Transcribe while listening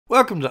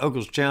Welcome to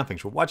Uncle's Channel.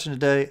 Thanks for watching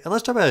today, and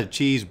let's talk about how to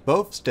cheese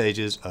both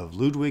stages of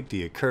Ludwig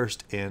the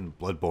Accursed in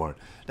Bloodborne.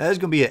 Now, there's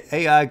going to be an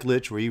AI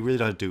glitch where you really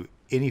don't do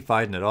any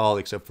fighting at all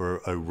except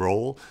for a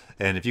roll,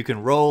 and if you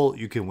can roll,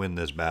 you can win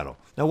this battle.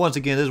 Now, once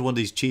again, this is one of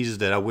these cheeses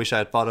that I wish I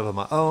had thought of on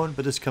my own,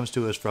 but this comes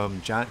to us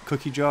from Giant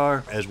Cookie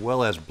Jar as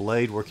well as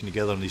Blade working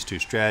together on these two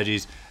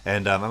strategies,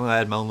 and I'm going to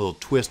add my own little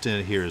twist in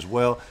it here as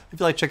well. If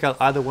you'd like to check out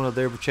either one of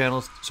their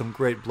channels, some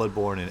great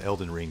Bloodborne and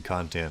Elden Ring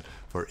content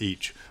for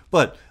each.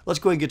 But let's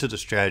go ahead and get to the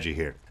strategy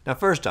here. Now,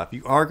 first off,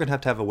 you are going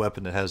to have a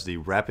weapon that has the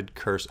rapid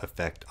curse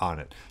effect on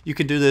it. You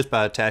can do this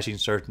by attaching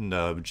certain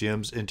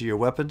gems into your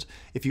weapons.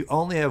 If you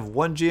only have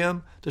one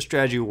gem, the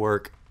strategy will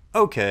work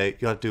okay.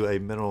 You'll have to do a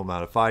minimal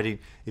amount of fighting.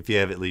 If you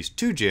have at least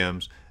two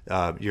gems,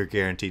 you're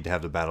guaranteed to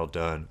have the battle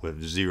done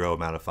with zero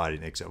amount of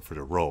fighting except for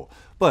the roll.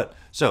 But,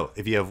 so,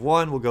 if you have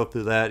one, we'll go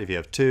through that. If you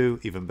have two,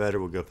 even better,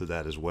 we'll go through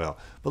that as well.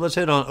 But let's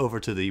head on over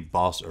to the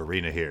boss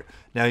arena here.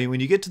 Now, when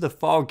you get to the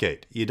fall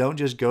gate, you don't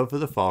just go through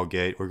the fall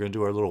gate. We're going to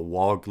do our little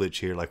wall glitch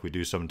here like we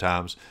do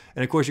sometimes.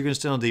 And of course, you're going to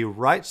stand on the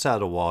right side of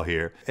the wall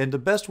here. And the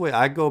best way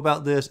I go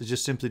about this is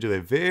just simply do a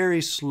very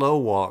slow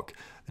walk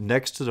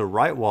next to the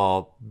right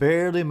wall,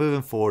 barely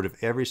moving forward of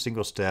every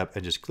single step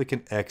and just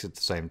clicking X at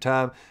the same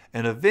time.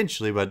 And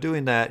eventually, by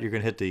doing that, you're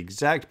going to hit the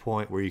exact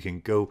point where you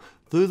can go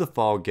through the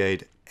fall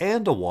gate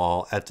and a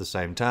wall at the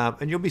same time,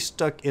 and you'll be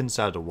stuck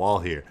inside the wall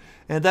here.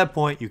 And at that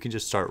point, you can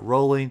just start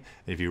rolling,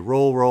 and if you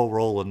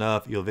roll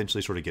enough, you'll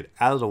eventually sort of get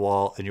out of the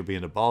wall, and you'll be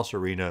in the boss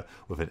arena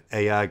with an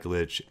AI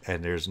glitch,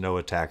 and there's no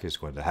attack that's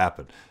going to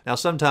happen. Now,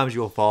 sometimes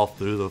you'll fall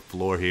through the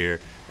floor here,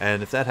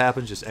 and if that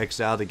happens, just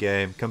exit out of the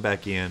game, come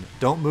back in,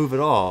 don't move at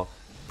all,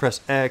 press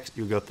X,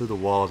 you'll go through the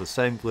wall, the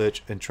same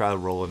glitch, and try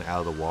rolling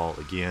out of the wall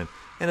again,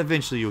 and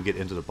eventually you'll get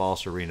into the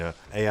boss arena,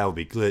 AI will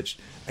be glitched,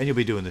 and you'll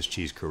be doing this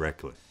cheese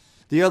correctly.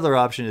 The other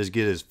option is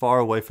get as far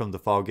away from the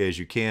fall gate as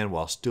you can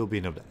while still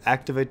being able to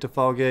activate the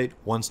fall gate.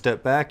 One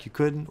step back, you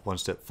couldn't. One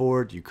step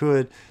forward, you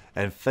could.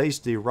 And face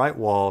the right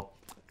wall,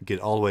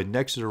 get all the way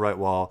next to the right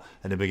wall,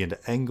 and then begin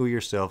to angle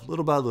yourself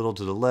little by little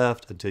to the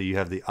left until you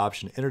have the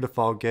option to enter the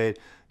fall gate,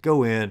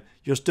 go in,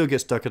 you'll still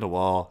get stuck in the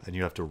wall, and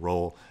you have to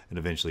roll and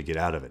eventually get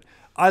out of it.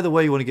 Either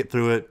way you want to get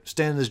through it,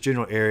 stand in this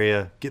general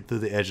area, get through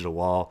the edge of the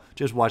wall,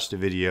 just watch the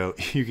video,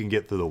 you can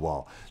get through the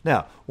wall.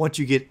 Now, once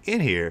you get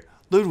in here,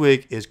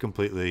 Ludwig is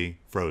completely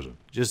frozen.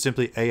 Just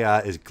simply AI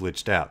is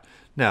glitched out.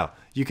 Now,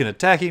 you can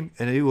attack him,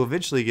 and he will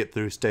eventually get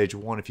through stage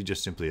 1 if you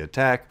just simply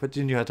attack, but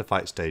then you have to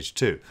fight stage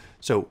 2.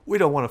 So we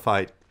don't want to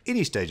fight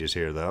any stages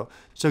here, though.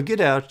 So get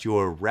out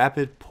your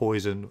rapid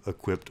poison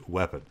equipped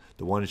weapon,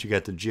 the one that you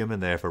got the gem in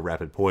there for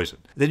rapid poison.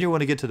 Then you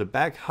want to get to the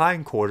back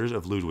hindquarters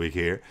of Ludwig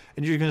here,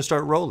 and you're going to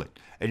start rolling.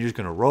 And you're just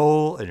going to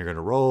roll, and you're going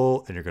to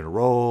roll, and you're going to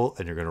roll,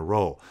 and you're going to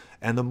roll.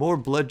 And the more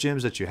blood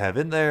gems that you have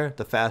in there,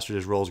 the faster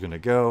this roll is going to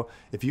go.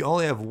 If you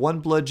only have one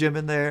blood gem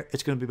in there,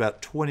 it's going to be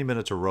about 20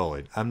 minutes of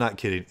rolling. I'm not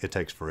kidding, it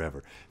takes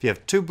forever. If you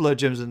have two blood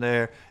gems in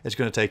there, it's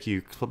going to take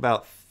you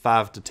about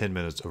 5 to 10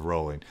 minutes of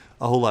rolling.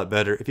 A whole lot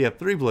better if you have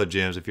 3 blood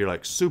gems, if you're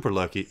like super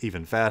lucky,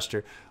 even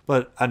faster.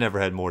 But I never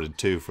had more than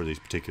 2 for these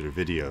particular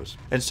videos.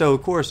 And so,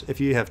 of course, if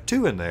you have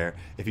 2 in there,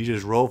 if you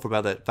just roll for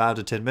about that 5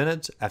 to 10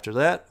 minutes, after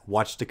that,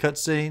 watch the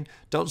cutscene.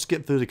 Don't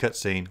skip through the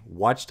cutscene,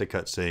 watch the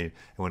cutscene.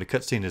 And when the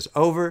cutscene is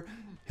over,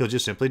 he'll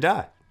just simply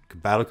die.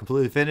 Battle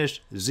completely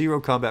finished,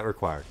 0 combat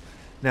required.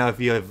 Now,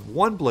 if you have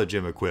 1 blood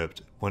gem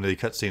equipped when the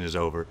cutscene is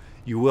over,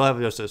 you will have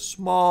just a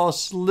small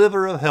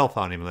sliver of health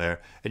on him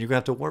there, and you're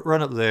going to have to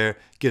run up there,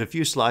 get a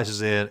few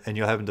slices in, and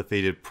you'll have him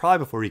defeated probably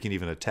before he can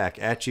even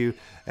attack at you,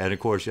 and of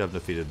course you'll have him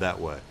defeated that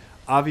way.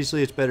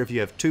 Obviously, it's better if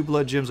you have 2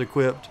 blood gems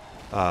equipped,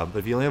 but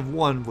if you only have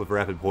 1 with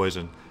rapid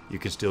poison, you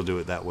can still do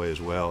it that way as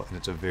well, and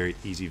it's a very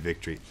easy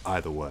victory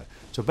either way.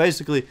 So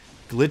basically,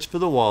 glitch for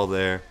the wall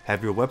there,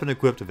 have your weapon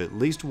equipped of at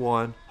least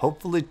 1,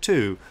 hopefully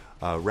 2,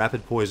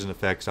 rapid poison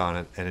effects on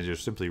it, and then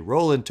just simply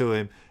roll into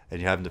him, and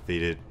you have him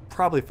defeated,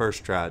 probably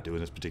first try doing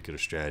this particular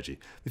strategy.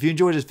 If you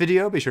enjoyed this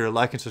video, be sure to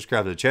like and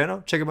subscribe to the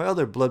channel. Check out my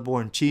other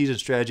Bloodborne cheese and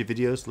strategy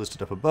videos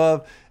listed up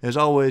above. And as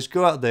always,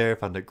 go out there,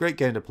 find a great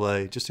game to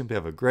play. Just simply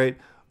have a great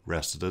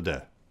rest of the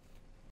day.